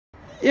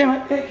Yeah,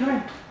 mate, yeah, come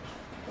in.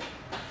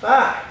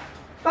 Fuck!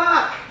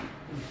 Fuck!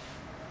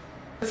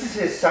 This is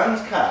his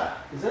son's car.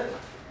 Is it?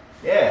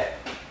 Yeah.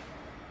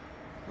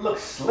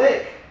 Looks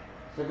slick.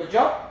 Is it a good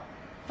job?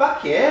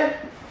 Fuck yeah.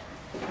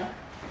 Okay.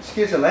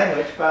 Excuse the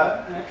language,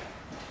 but...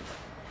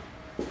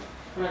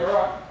 Yeah,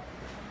 right.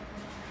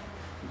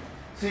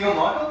 So you're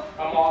Michael?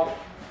 I'm Michael.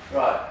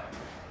 Right.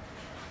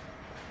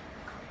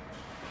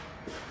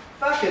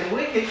 Fucking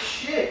wicked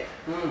shit.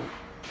 Mm.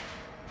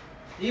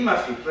 You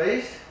must be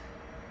pleased.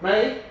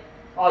 Me?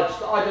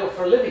 I do it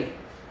for a living.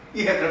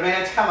 Yeah, but a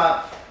man's come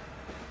up.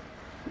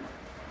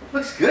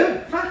 Looks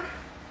good. Fuck.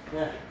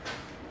 Yeah.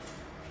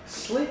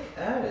 Slick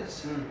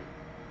as. Mm.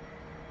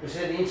 You see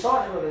the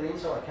inside? Look at the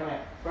inside. Come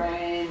out.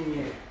 Brand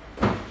new.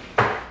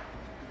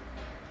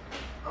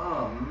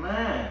 Oh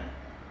man.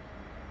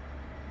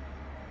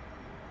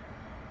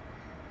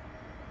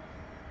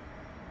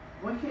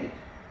 Wicked.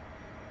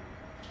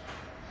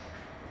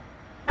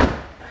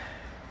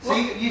 So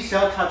you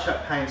sell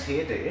touch-up paints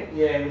here, do you?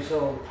 Yeah, we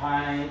sell the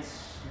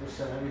paints, we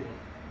sell everything.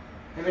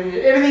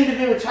 Everything to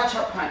do with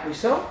touch-up paint we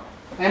sell.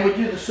 And we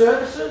do the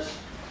services.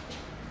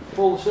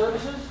 All the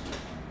services.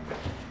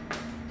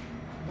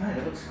 Mate,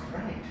 it looks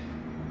great.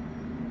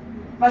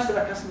 Most of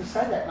our customers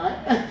say that, mate.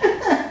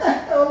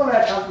 All of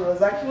our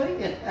customers,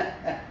 actually.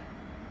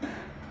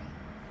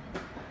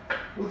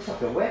 Looks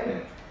like a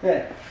weapon.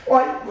 Yeah.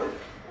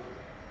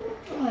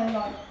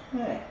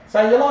 Yeah.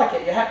 So you like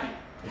it, you're happy?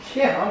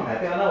 Yeah, I'm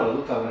happy. I know what it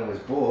looked like when it was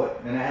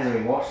bought, and it hasn't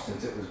been washed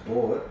since it was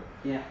bought.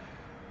 Yeah.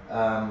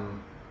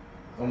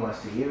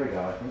 Almost a year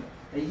ago, I think.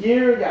 A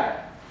year ago.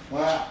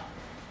 Wow.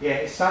 Yeah,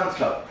 his son's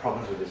got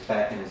problems with his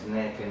back and his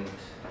neck, and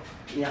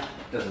Yeah.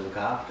 doesn't look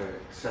after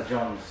it. So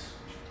John's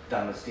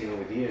done this deal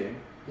with you.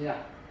 Yeah.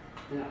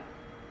 Yeah.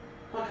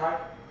 Okay.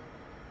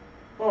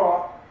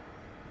 Alright.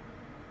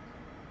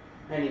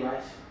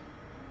 Anyways.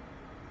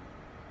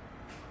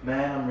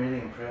 Man, I'm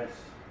really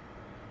impressed.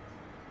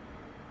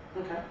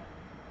 Okay.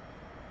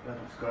 That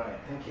looks great.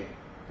 Thank you.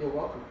 You're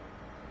welcome.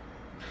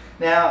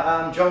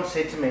 Now, John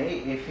said to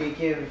me, if you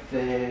give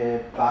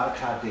the barter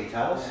card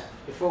details. Yeah.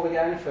 Before we go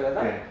any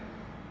further, Yeah.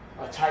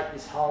 I take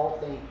this whole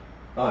thing.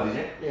 Oh, did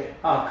you? Yeah.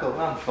 Oh, cool.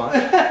 I'm fine.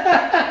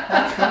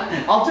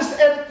 I'll just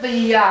edit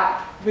the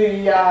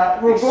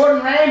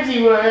Gordon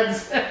Ramsay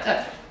words.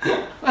 That's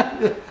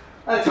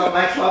what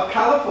makes life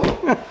colourful.